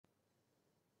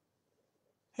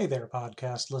Hey there,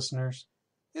 podcast listeners.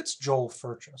 It's Joel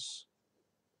Furches.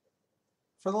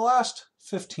 For the last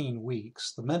 15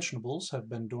 weeks, the Mentionables have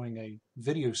been doing a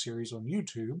video series on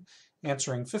YouTube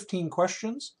answering 15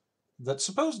 questions that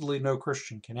supposedly no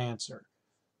Christian can answer.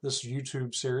 This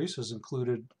YouTube series has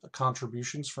included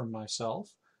contributions from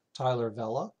myself, Tyler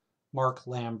Vela, Marc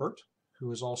Lambert, who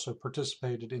has also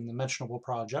participated in the Mentionable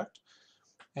project,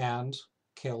 and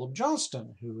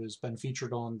Johnston, who has been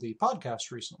featured on the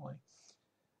podcast recently.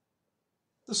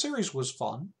 The series was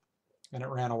fun, and it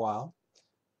ran a while,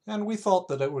 and we thought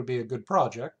that it would be a good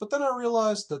project, but then I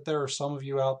realized that there are some of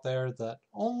you out there that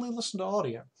only listen to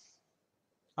audio.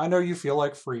 I know you feel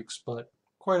like freaks, but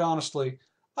quite honestly,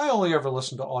 I only ever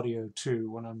listen to audio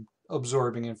too when I'm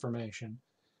absorbing information.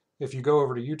 If you go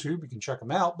over to YouTube, you can check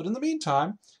them out, but in the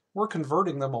meantime, we're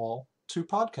converting them all to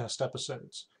podcast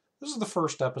episodes. This is the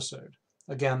first episode.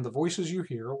 Again, the voices you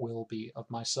hear will be of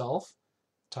myself,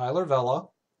 Tyler Vela,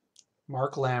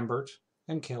 Marc Lambert,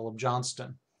 and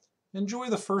Johnston. Enjoy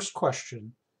the first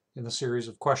question in the series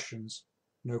of questions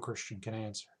no Christian can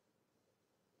answer.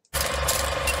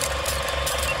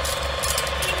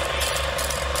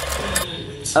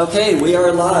 Okay, we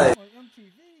are live.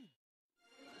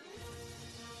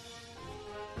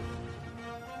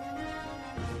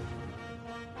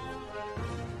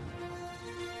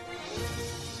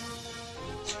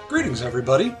 Greetings,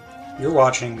 everybody. You're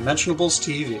watching Mentionables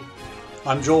TV.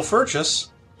 I'm Joel Furches,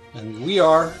 and we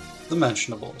are the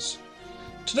Mentionables.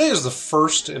 Today is the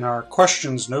first in our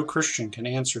Questions No Christian Can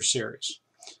Answer series.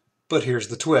 But here's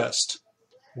the twist.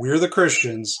 We're the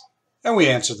Christians, and we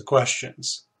answer the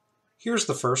questions. Here's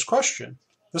the first question.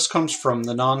 This comes from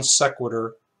the Non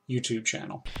Sequitur YouTube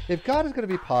channel. If God is going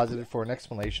to be posited for an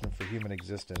explanation for human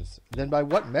existence, then by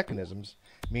what mechanisms,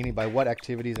 meaning by what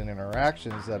activities and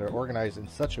interactions that are organized in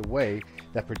such a way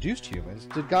that produced humans,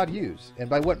 did God use? And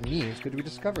by what means could we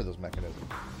discover those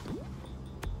mechanisms?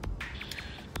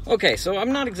 Okay, so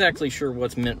I'm not exactly sure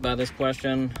what's meant by this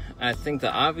question. I think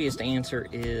the obvious answer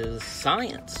is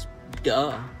science.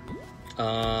 Duh.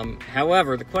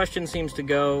 However, the question seems to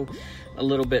go a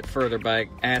little bit further by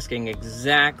asking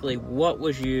exactly what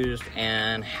was used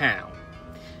and how.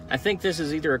 I think this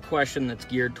is either a question that's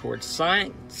geared towards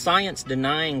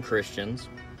science-denying Christians,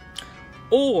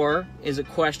 or is a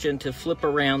question to flip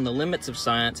around the limits of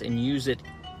science and use it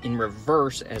in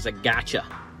reverse as a gotcha.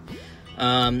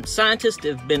 Scientists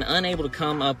have been unable to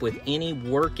come up with any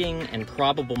working and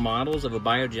probable models of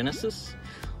abiogenesis,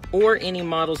 or any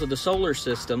models of the solar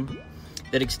system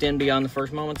that extend beyond the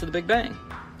first moments of the Big Bang.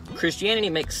 Christianity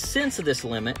makes sense of this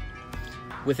limit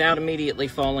without immediately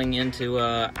falling into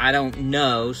I don't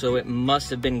know, so it must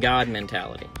have been God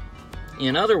mentality.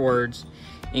 In other words,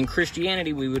 in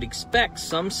Christianity we would expect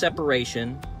some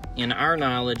separation in our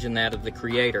knowledge and that of the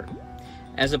Creator,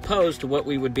 as opposed to what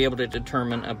we would be able to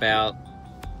determine about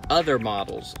other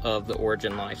models of the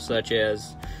origin life, such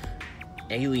as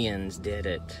aliens did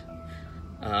it,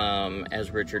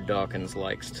 as Richard Dawkins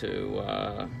likes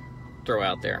to throw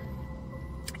out there.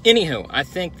 Anywho, I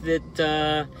think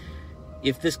that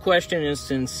if this question is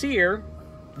sincere,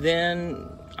 then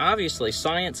obviously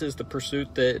science is the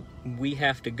pursuit that we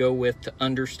have to go with to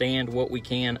understand what we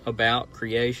can about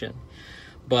creation.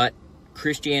 But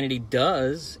Christianity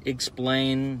does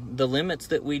explain the limits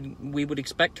that we would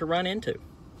expect to run into.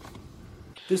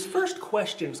 This first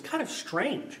question is kind of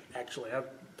strange, actually. I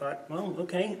thought, well,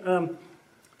 okay.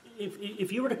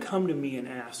 If you were to come to me and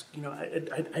ask,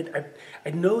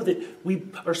 I know that we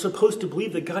are supposed to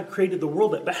believe that God created the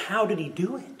world, but how did He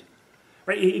do it?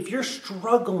 Right? If you're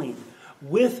struggling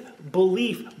with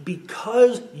belief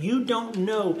because you don't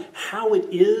know how it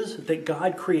is that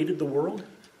God created the world,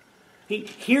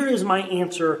 here is my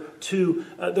answer to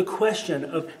the question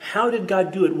of how did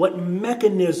God do it? What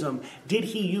mechanism did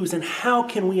He use, and how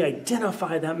can we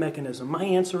identify that mechanism? My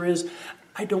answer is,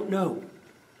 I don't know.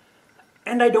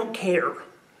 And I don't care.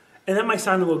 And that might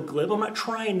sound a little glib. I'm not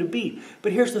trying to be.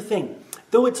 But here's the thing.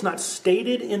 Though it's not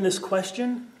stated in this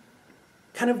question,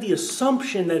 kind of the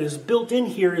assumption that is built in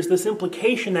here is this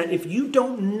implication that if you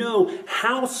don't know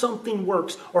how something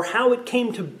works or how it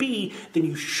came to be, then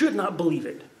you should not believe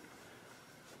it.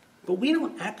 But we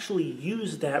don't actually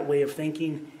use that way of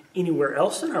thinking anywhere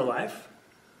else in our life.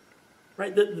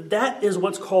 Right? That is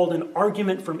what's called an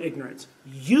argument from ignorance.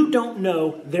 You don't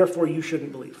know, therefore you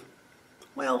shouldn't believe.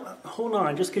 Well, hold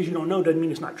on. Just because you don't know doesn't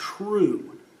mean it's not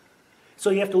true. So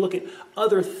you have to look at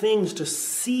other things to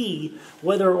see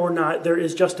whether or not there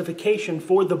is justification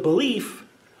for the belief,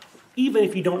 even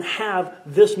if you don't have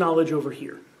this knowledge over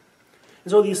here.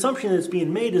 And so the assumption that's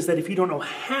being made is that if you don't know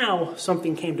how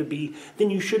something came to be, then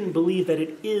you shouldn't believe that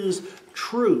it is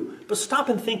true. But stop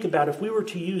and think about if we were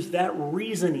to use that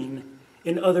reasoning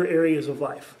in other areas of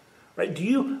life. Right? Do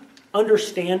you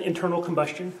understand internal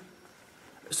combustion?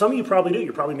 Some of you probably do.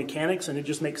 You're probably mechanics and it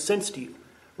just makes sense to you.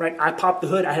 Right? I pop the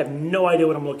hood. I have no idea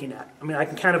what I'm looking at. I mean, I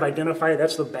can kind of identify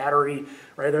that's the battery,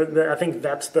 right? I think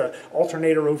that's the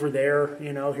alternator over there.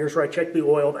 You know, here's where I check the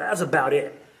oil. That's about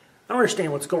it. I don't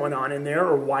understand what's going on in there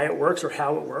or why it works or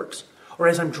how it works. Or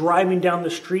as I'm driving down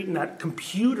the street and that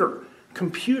computer,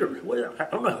 I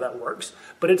don't know how that works,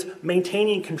 but it's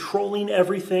maintaining and controlling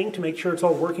everything to make sure it's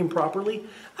all working properly.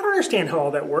 I don't understand how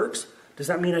all that works. Does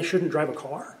that mean I shouldn't drive a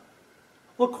car?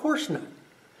 Well, of course not.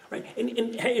 Right? And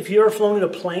if you've ever flown in a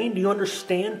plane, do you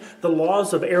understand the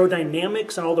laws of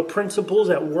aerodynamics and all the principles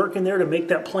that work in there to make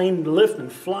that plane lift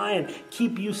and fly and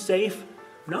keep you safe?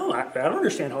 No, I don't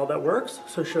understand how all that works.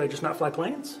 So should I just not fly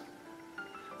planes?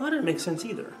 Well, that doesn't make sense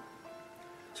either.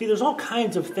 See, there's all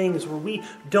kinds of things where we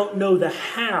don't know the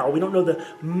how. We don't know the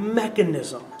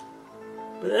mechanism.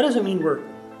 But that doesn't mean we're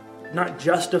not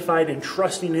justified in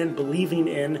trusting in, believing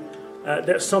in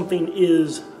that something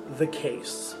is the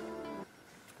case.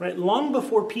 Right? Long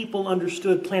before people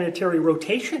understood planetary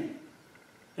rotation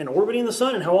and orbiting the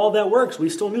sun and how all that works, we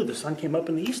still knew the sun came up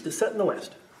in the east to set in the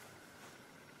west.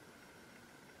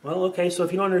 Well, okay, so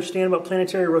if you don't understand about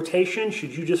planetary rotation,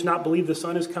 should you just not believe the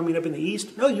sun is coming up in the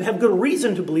east? No, you have good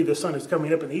reason to believe the sun is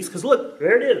coming up in the east, because look,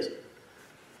 there it is.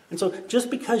 And so just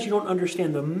because you don't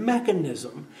understand the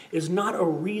mechanism is not a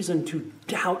reason to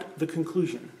doubt the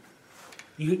conclusion.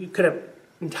 You could have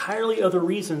entirely other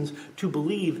reasons to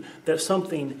believe that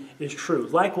something is true.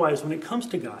 Likewise, when it comes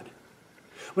to God,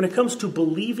 when it comes to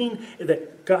believing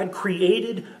that God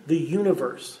created the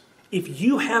universe, if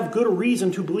you have good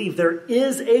reason to believe there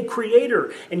is a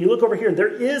creator, and you look over here, there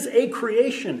is a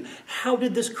creation, how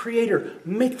did this creator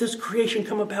make this creation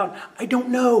come about? I don't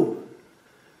know.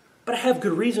 But I have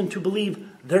good reason to believe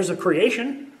there's a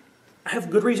creation. I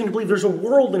have good reason to believe there's a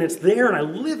world and it's there and I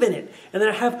live in it. And then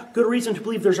I have good reason to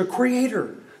believe there's a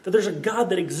creator, that there's a God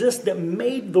that exists that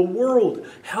made the world.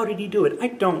 How did he do it? I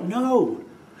don't know.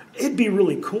 It'd be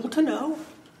really cool to know.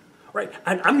 Right?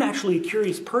 I'm naturally a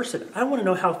curious person. I want to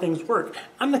know how things work.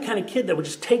 I'm the kind of kid that would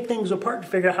just take things apart to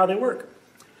figure out how they work.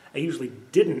 I usually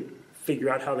didn't figure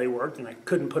out how they worked and I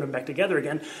couldn't put them back together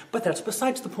again, but that's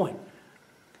besides the point.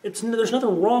 There's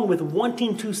nothing wrong with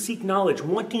wanting to seek knowledge,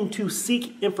 wanting to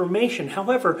seek information.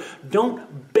 However,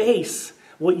 don't base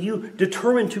what you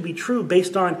determine to be true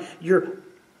based on your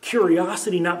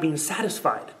curiosity not being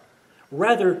satisfied.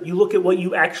 Rather, you look at what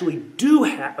you actually do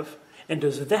have, and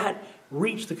does that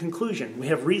reach the conclusion? We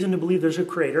have reason to believe there's a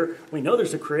creator. We know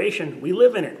there's a creation. We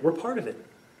live in it. We're part of it.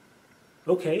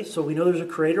 Okay, so we know there's a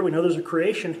creator. We know there's a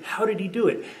creation. How did he do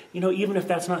it? Even if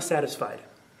that's not satisfied,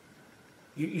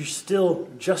 you're still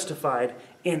justified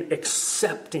in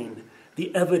accepting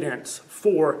the evidence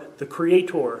for the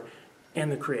creator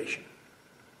and the creation.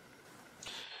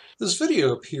 This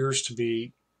video appears to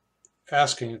be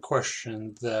asking a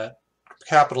question that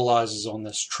capitalizes on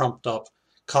this trumped up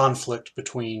conflict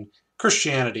between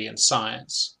Christianity and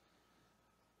science.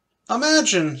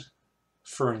 Imagine,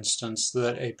 for instance,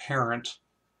 that a parent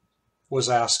was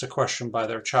asked a question by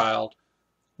their child,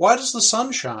 "Why does the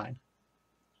sun shine?"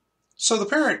 So the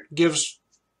parent gives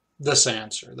this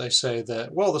answer. They say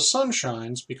that, well, the sun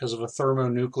shines because of a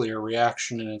thermonuclear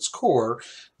reaction in its core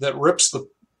that rips the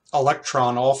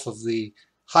electron off of the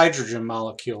hydrogen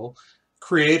molecule,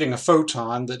 creating a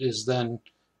photon that is then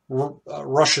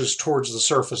rushes towards the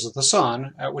surface of the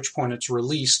sun, at which point it's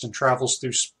released and travels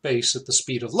through space at the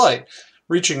speed of light,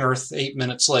 reaching Earth 8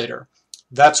 minutes later.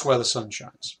 That's why the sun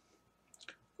shines.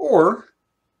 Or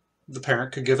the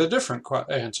parent could give a different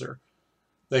answer.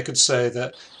 They could say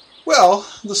that, well,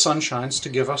 the sun shines to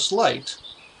give us light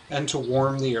and to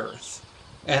warm the earth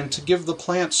and to give the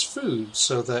plants food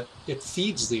so that it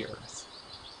feeds the earth.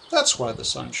 That's why the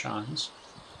sun shines.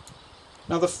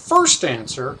 Now, the first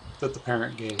answer that the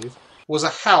parent gave was a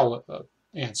how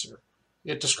answer.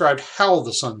 It described how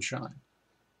the sun shines.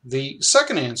 The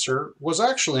second answer was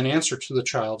actually an answer to the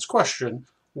child's question,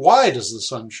 why does the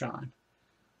sun shine?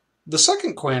 The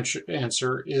second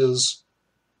answer is,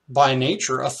 by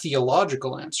nature, a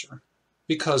theological answer,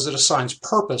 because it assigns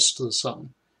purpose to the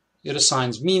sun. It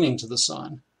assigns meaning to the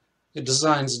sun. It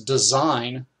assigns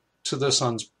design to the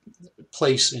sun's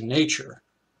place in nature.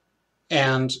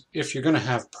 And if you're going to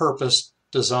have purpose,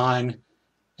 design,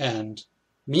 and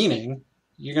meaning,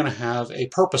 you're going to have a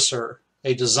purposer,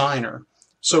 a designer.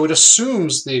 So it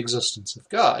assumes the existence of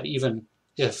God, even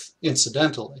if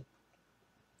incidentally.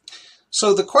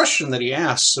 So the question that he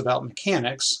asks about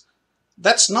mechanics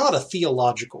That's not a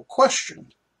theological question.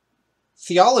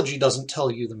 Theology doesn't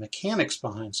tell you the mechanics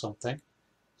behind something.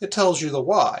 It tells you the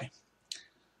why.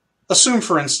 Assume,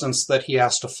 for instance, that he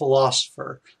asked a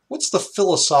philosopher, what's the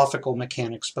philosophical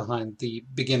mechanics behind the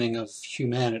beginning of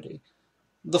humanity?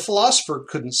 The philosopher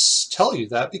couldn't tell you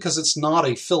that because it's not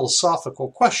a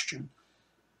philosophical question.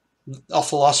 A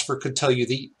philosopher could tell you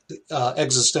the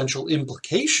existential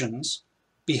implications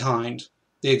behind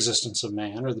the existence of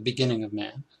man or the beginning of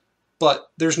man,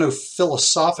 but there's no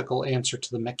philosophical answer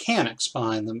to the mechanics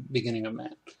behind the beginning of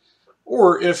man.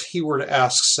 Or if he were to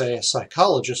ask, say, a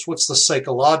psychologist, what's the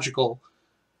psychological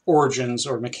origins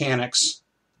or mechanics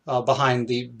behind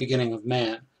the beginning of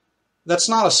man? That's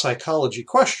not a psychology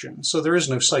question, so there is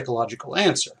no psychological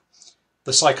answer.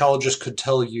 The psychologist could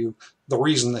tell you the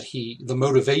reason that the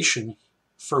motivation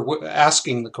for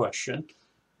asking the question,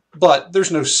 but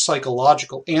there's no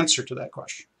psychological answer to that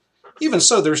question. Even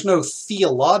so, there's no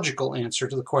theological answer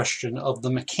to the question of the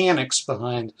mechanics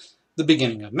behind the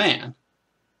beginning of man.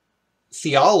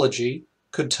 Theology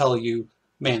could tell you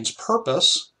man's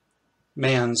purpose,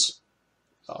 man's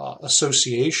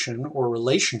association or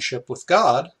relationship with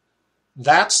God.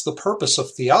 That's the purpose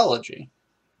of theology.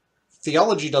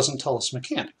 Theology doesn't tell us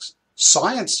mechanics.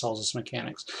 Science tells us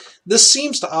mechanics. This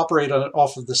seems to operate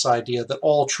off of this idea that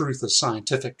all truth is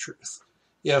scientific truth.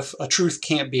 If a truth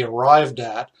can't be arrived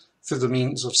at through the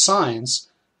means of science,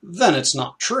 then it's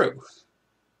not true.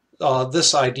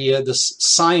 This idea, this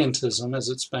scientism, as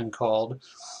it's been called,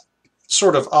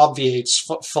 sort of obviates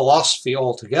philosophy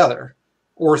altogether,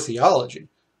 or theology,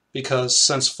 because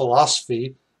since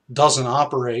philosophy doesn't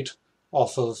operate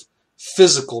off of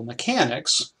physical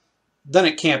mechanics, then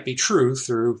it can't be true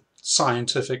through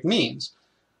scientific means.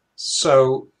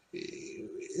 So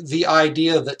the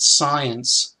idea that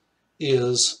science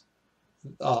is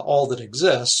all that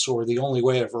exists, or the only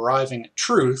way of arriving at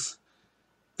truth,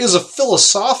 is a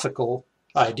philosophical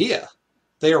idea.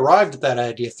 They arrived at that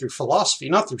idea through philosophy,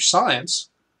 not through science.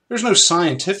 There's no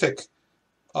scientific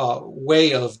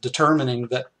way of determining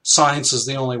that science is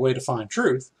the only way to find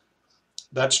truth.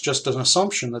 That's just an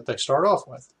assumption that they start off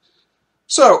with.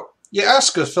 So you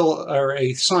ask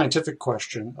a scientific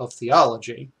question of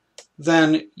theology,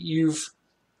 then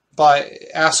by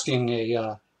asking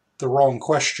the wrong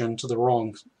question to the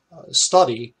wrong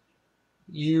study,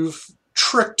 you've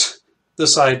tricked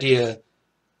this idea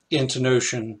into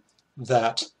notion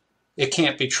that it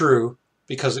can't be true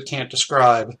because it can't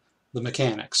describe the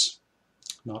mechanics.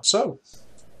 Not so.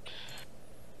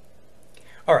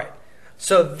 All right.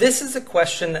 So this is a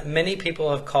question that many people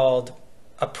have called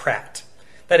a Pratt.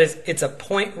 That is, it's a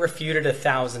point refuted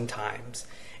 1,000 times.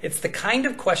 It's the kind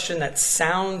of question that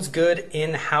sounds good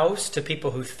in-house to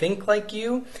people who think like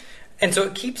you, and so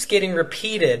it keeps getting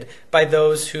repeated by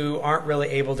those who aren't really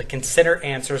able to consider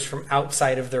answers from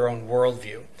outside of their own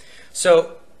worldview.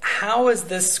 So how has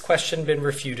this question been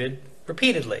refuted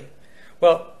repeatedly?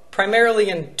 Well, primarily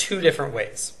in two different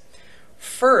ways.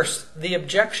 First, the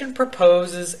objection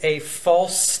proposes a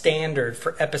false standard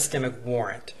for epistemic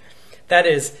warrant. That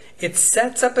is, it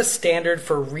sets up a standard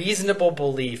for reasonable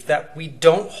belief that we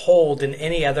don't hold in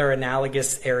any other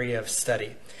analogous area of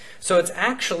study. So it's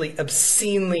actually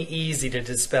obscenely easy to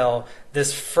dispel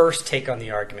this first take on the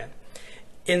argument.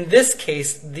 In this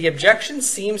case, the objection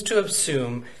seems to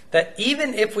assume that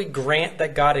even if we grant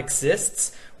that God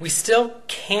exists, we still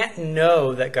can't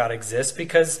know that God exists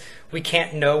because we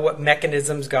can't know what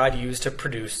mechanisms God used to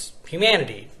produce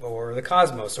humanity or the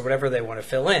cosmos or whatever they want to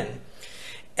fill in.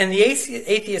 And the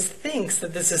atheist thinks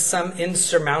that this is some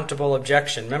insurmountable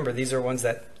objection. Remember, these are ones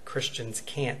that Christians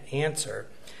can't answer.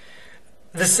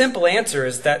 The simple answer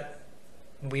is that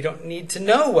we don't need to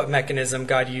know what mechanism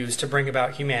God used to bring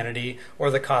about humanity or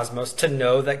the cosmos to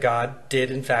know that God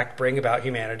did in fact bring about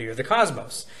humanity or the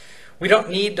cosmos. We don't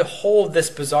need to hold this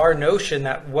bizarre notion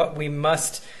that what we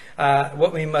must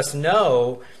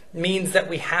know means that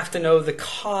we have to know the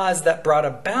cause that brought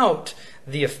about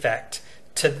the effect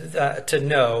to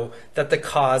know that the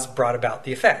cause brought about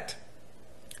the effect.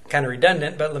 Kind of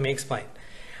redundant, but let me explain.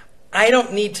 I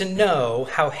don't need to know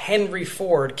how Henry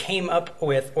Ford came up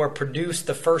with or produced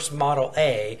the first Model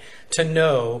A to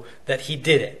know that he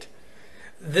did it.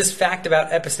 This fact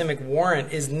about epistemic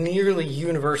warrant is nearly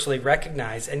universally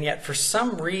recognized, and yet for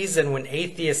some reason when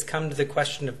atheists come to the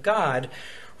question of God,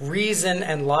 reason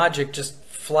and logic just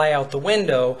fly out the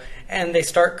window, and they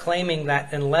start claiming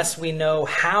that unless we know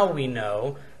how we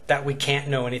know, that we can't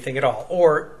know anything at all.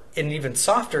 Or an even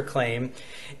softer claim,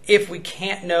 if we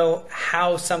can't know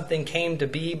how something came to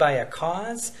be by a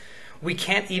cause, we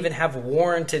can't even have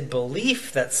warranted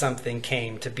belief that something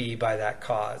came to be by that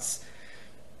cause,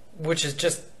 which is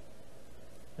just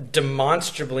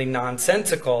demonstrably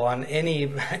nonsensical on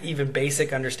any even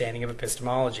basic understanding of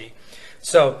epistemology.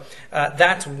 So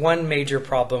that's one major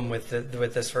problem with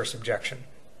this first objection.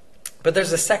 But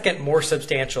there's a second, more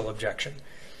substantial objection.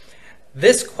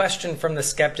 This question from the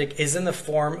skeptic is in the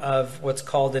form of what's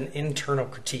called an internal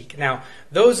critique. Now,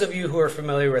 those of you who are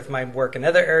familiar with my work in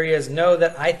other areas know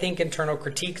that I think internal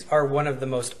critiques are one of the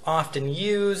most often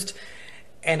used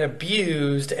and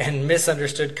abused and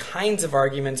misunderstood kinds of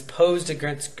arguments posed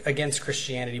against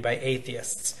Christianity by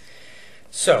atheists.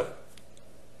 So,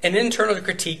 an internal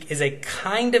critique is a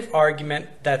kind of argument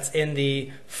that's in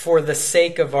the for the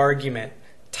sake of argument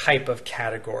type of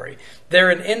category. They're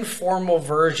an informal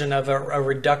version of a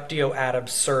reductio ad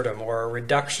absurdum, or a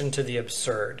reduction to the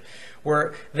absurd,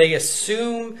 where they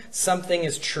assume something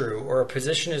is true or a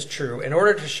position is true in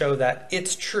order to show that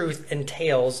its truth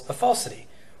entails a falsity,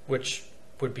 which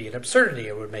would be an absurdity.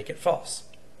 It would make it false.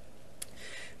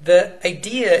 The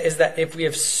idea is that if we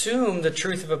assume the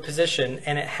truth of a position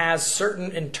and it has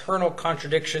certain internal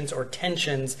contradictions or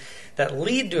tensions that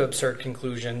lead to absurd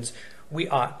conclusions, we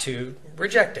ought to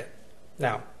reject it.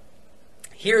 Now,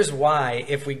 here's why,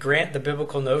 if we grant the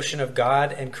biblical notion of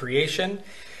God and creation,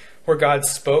 where God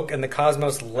spoke and the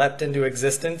cosmos leapt into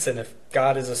existence, and if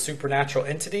God is a supernatural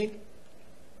entity,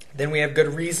 then we have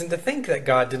good reason to think that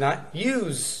God did not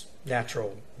use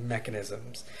natural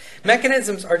mechanisms.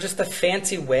 Mechanisms are just a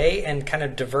fancy way and kind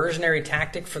of diversionary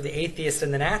tactic for the atheist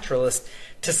and the naturalist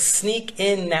to sneak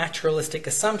in naturalistic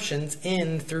assumptions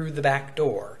in through the back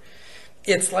door.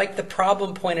 It's like the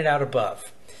problem pointed out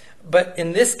above. But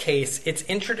in this case, it's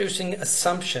introducing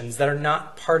assumptions that are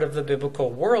not part of the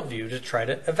biblical worldview to try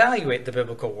to evaluate the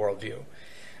biblical worldview.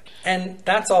 And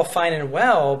that's all fine and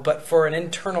well, but for an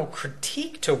internal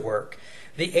critique to work,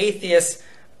 the atheist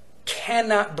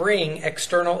cannot bring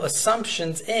external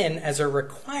assumptions in as a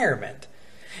requirement.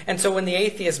 And so when the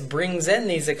atheist brings in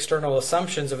these external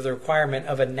assumptions of the requirement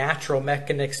of a natural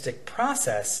mechanistic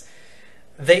process,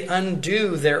 they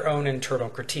undo their own internal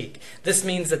critique. This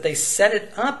means that they set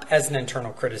it up as an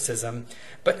internal criticism,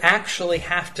 but actually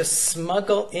have to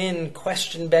smuggle in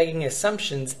question-begging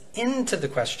assumptions into the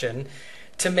question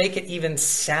to make it even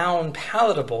sound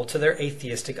palatable to their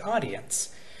atheistic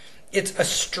audience. It's a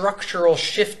structural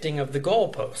shifting of the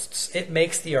goalposts. It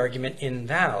makes the argument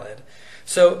invalid.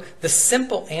 So the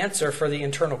simple answer for the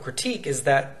internal critique is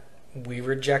that we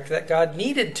reject that God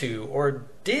needed to or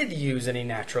did use any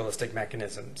naturalistic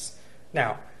mechanisms.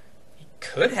 Now, he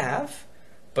could have,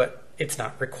 but it's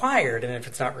not required. And if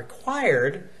it's not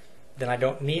required, then I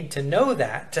don't need to know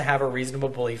that to have a reasonable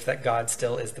belief that God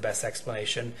still is the best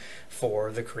explanation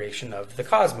for the creation of the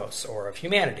cosmos or of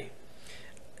humanity.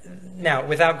 Now,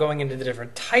 without going into the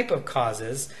different type of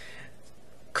causes,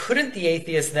 couldn't the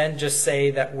atheist then just say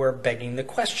that we're begging the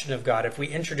question of God if we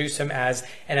introduce him as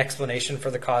an explanation for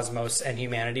the cosmos and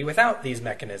humanity without these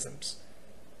mechanisms?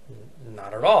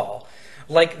 Not at all.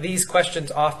 Like these questions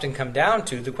often come down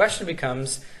to, the question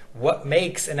becomes, what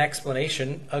makes an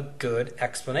explanation a good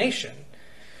explanation?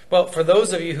 Well, for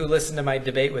those of you who listened to my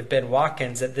debate with Ben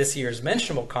Watkins at this year's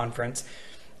Mentionable conference,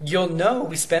 you'll know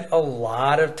we spent a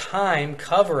lot of time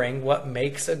covering what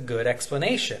makes a good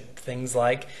explanation. Things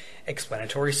like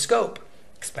explanatory scope,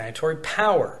 explanatory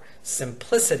power,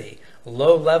 simplicity,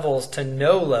 low levels to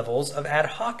no levels of ad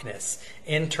hocness,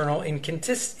 internal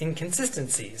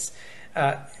inconsistencies,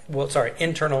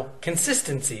 internal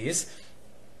consistencies,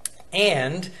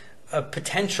 and a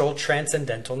potential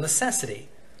transcendental necessity.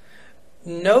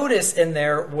 Notice in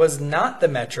there was not the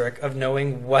metric of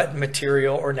knowing what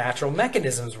material or natural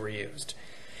mechanisms were used.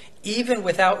 Even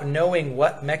without knowing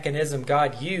what mechanism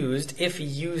God used, if he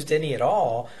used any at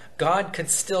all, God could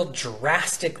still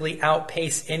drastically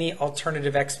outpace any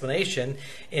alternative explanation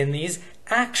in these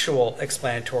actual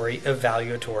explanatory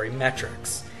evaluatory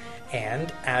metrics.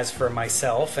 And as for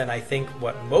myself, and I think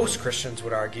what most Christians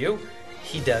would argue,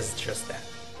 he does just that.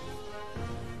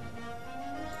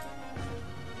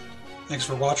 Thanks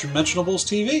for watching Mentionables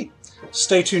TV.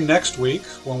 Stay tuned next week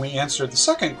when we answer the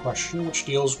second question, which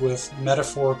deals with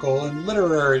metaphorical and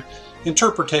literary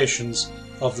interpretations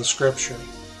of the Scripture.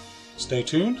 Stay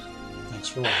tuned. Thanks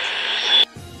for watching.